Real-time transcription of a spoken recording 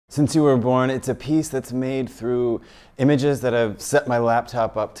Since You Were Born, it's a piece that's made through images that I've set my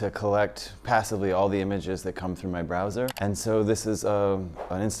laptop up to collect passively all the images that come through my browser. And so this is an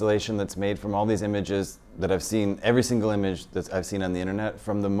installation that's made from all these images that I've seen, every single image that I've seen on the internet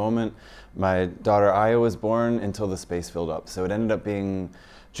from the moment my daughter Aya was born until the space filled up. So it ended up being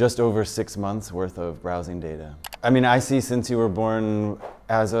just over 6 months worth of browsing data. I mean, I see Since You Were Born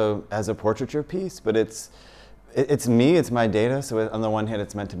as a portraiture piece, but it's me, it's my data, so on the one hand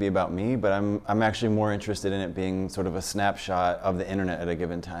it's meant to be about me, but I'm actually more interested in it being sort of a snapshot of the internet at a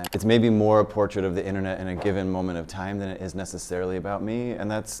given time. It's maybe more a portrait of the internet in a given moment of time than it is necessarily about me, and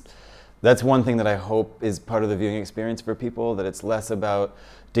that's one thing that I hope is part of the viewing experience for people, that it's less about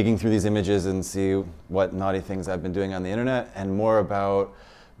digging through these images and see what naughty things I've been doing on the internet, and more about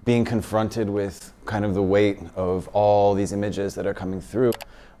being confronted with kind of the weight of all these images that are coming through.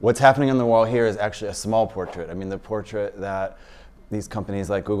 What's happening on the wall here is actually a small portrait. I mean, the portrait that these companies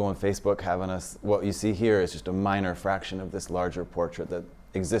like Google and Facebook have on us, what you see here is just a minor fraction of this larger portrait that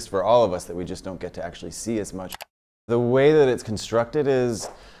exists for all of us that we just don't get to actually see as much. The way that it's constructed is,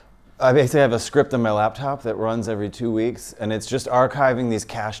 I basically have a script on my laptop that runs every 2 weeks, and it's just archiving these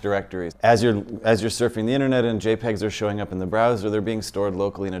cache directories. As you're surfing the internet and JPEGs are showing up in the browser, they're being stored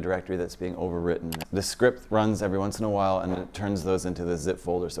locally in a directory that's being overwritten. The script runs every once in a while, and it turns those into the zip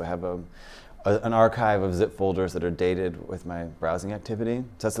folder. So I have an archive of zip folders that are dated with my browsing activity.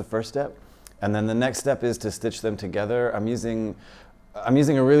 So that's the first step. And then the next step is to stitch them together. I'm using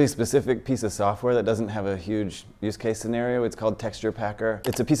a really specific piece of software that doesn't have a huge use case scenario. It's called Texture Packer.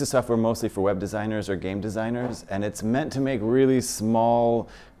 It's a piece of software mostly for web designers or game designers, and it's meant to make really small,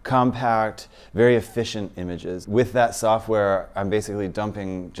 compact, very efficient images. With that software, I'm basically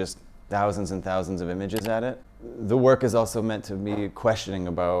dumping just thousands and thousands of images at it. The work is also meant to be questioning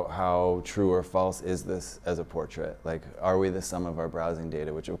about how true or false is this as a portrait. Like, are we the sum of our browsing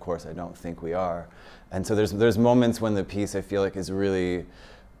data, which of course I don't think we are. And so there's moments when the piece I feel like is really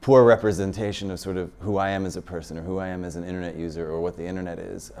poor representation of sort of who I am as a person or who I am as an internet user or what the internet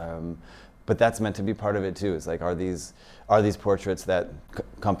is. But that's meant to be part of it too. It's like, are these portraits that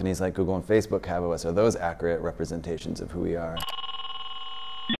companies like Google and Facebook have of us, are those accurate representations of who we are?